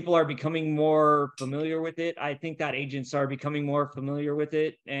and people are becoming more familiar with it. I think that agents are becoming more familiar with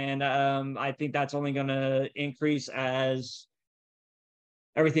it. And I think that's only going to increase as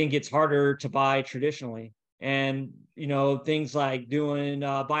everything gets harder to buy traditionally. And, things like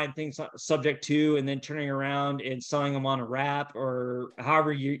buying things subject to, and then turning around and selling them on a wrap, or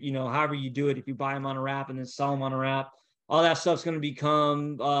however you do it. If you buy them on a wrap and then sell them on a wrap, all that stuff's going to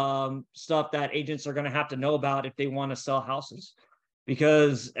become stuff that agents are going to have to know about if they want to sell houses.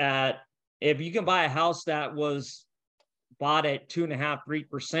 Because if you can buy a house that was bought at 2.5%,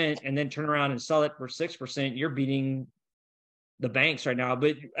 3%, and then turn around and sell it for 6%, you're beating the banks right now.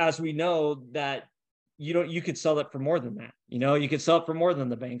 But as we know that you could sell it for more than that. You could sell it for more than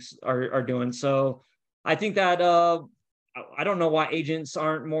the banks are doing. So I think that I don't know why agents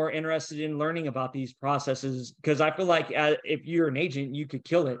aren't more interested in learning about these processes, because I feel like if you're an agent, you could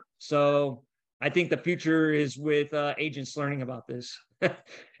kill it. So I think the future is with agents learning about this.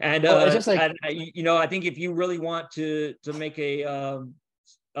 And it's just like, I think if you really want to make a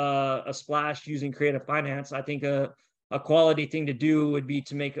splash using creative finance, I think a quality thing to do would be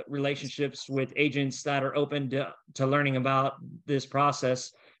to make relationships with agents that are open to learning about this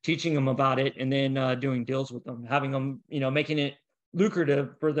process, teaching them about it, and then doing deals with them, having them, making it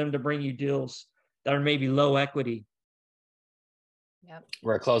lucrative for them to bring you deals that are maybe low equity. Yep.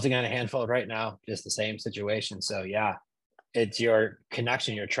 We're closing on a handful right now, just the same situation. So yeah, it's your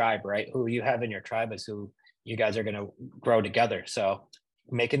connection, your tribe, right? Who you have in your tribe is who you guys are going to grow together. So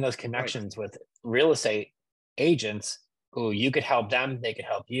making those connections with real estate agents who you could help them, they could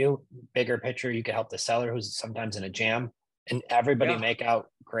help you. Bigger picture, you could help the seller who's sometimes in a jam, and everybody make out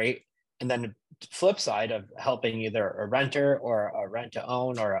great. And then the flip side of helping either a renter or a rent to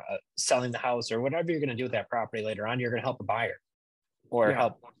own, or selling the house, or whatever you're going to do with that property later on, you're going to help a buyer or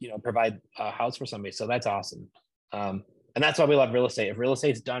help provide a house for somebody. So that's awesome. And that's why we love real estate. If real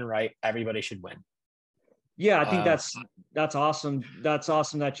estate's done right, everybody should win. Yeah, I think that's awesome. That's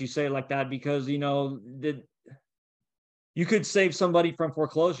awesome that you say it like that, because you could save somebody from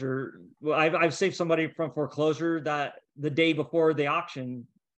foreclosure. Well, I've saved somebody from foreclosure that the day before the auction,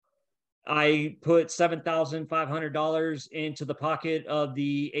 I put $7,500 into the pocket of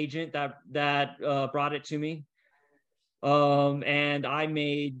the agent that brought it to me. And I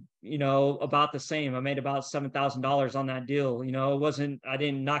made, about the same. I made about $7,000 on that deal. I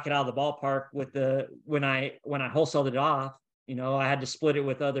didn't knock it out of the ballpark with when I wholesaled it off. I had to split it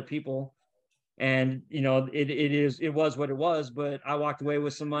with other people. And, it was what it was, but I walked away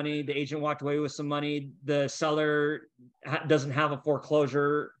with some money. The agent walked away with some money. The seller doesn't have a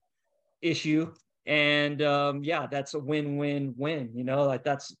foreclosure issue. And that's a win-win-win,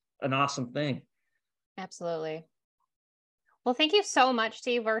 that's an awesome thing. Absolutely. Well, thank you so much,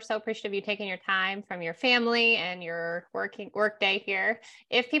 Steve. We're so appreciative of you taking your time from your family and your work day here.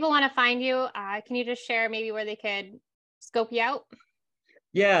 If people want to find you, can you just share maybe where they could scope you out?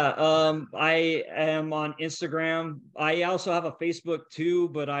 Yeah, I am on Instagram. I also have a Facebook too,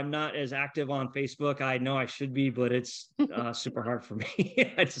 but I'm not as active on Facebook. I know I should be, but it's super hard for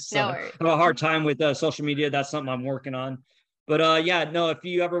me. I just have a hard time with social media. That's something I'm working on. But yeah, no, if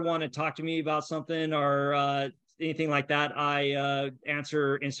you ever want to talk to me about something or anything like that, I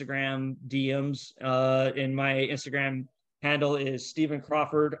answer Instagram DMs. And my Instagram handle is Stephen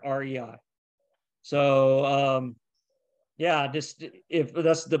Crawford REI. So yeah, just if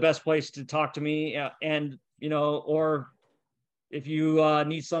that's the best place to talk to me, and or if you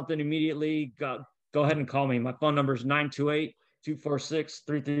need something immediately, go ahead and call me. My phone number is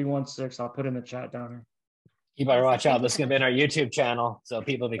 928-246-3316. I'll put in the chat down here. You better watch out. This is gonna be on our YouTube channel, so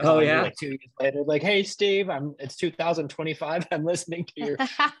people will be calling you like 2 years later, like, "Hey, Steve, it's 2025. I'm listening to your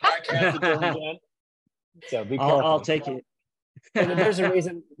podcast again." So be careful. I'll take it. And there's a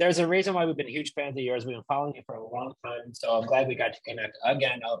reason. There's a reason why we've been huge fans of yours. We've been following you for a long time, so I'm glad we got to connect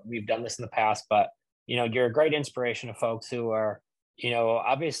again. We've done this in the past, but you're a great inspiration to folks who are,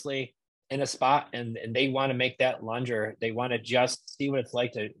 obviously in a spot and they want to make that lunge, or they want to just see what it's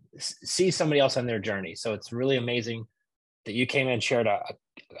like to see somebody else on their journey. So it's really amazing that you came in and shared a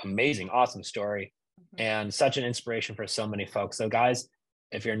amazing, awesome story and such an inspiration for so many folks. So guys,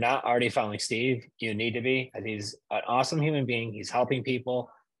 if you're not already following Steve, you need to be. He's an awesome human being. He's helping people.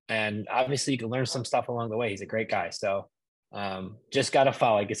 And obviously you can learn some stuff along the way. He's a great guy. So just got to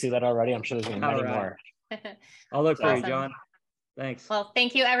follow. I can see that already. I'm sure there's going to be many more. I'll look for you, John. Thanks. Well,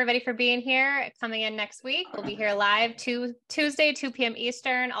 thank you everybody for being here. Coming in next week, we'll be here live Tuesday, 2 p.m.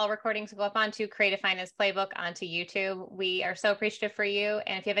 Eastern. All recordings will go up onto Creative Finance Playbook onto YouTube. We are so appreciative for you.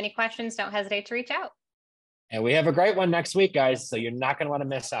 And if you have any questions, don't hesitate to reach out. And we have a great one next week, guys. So you're not going to want to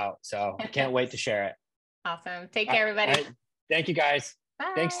miss out. So I can't wait to share it. Awesome. Take care, everybody. Thank you, guys.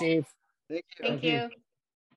 Bye. Thanks, Steve. Thank you.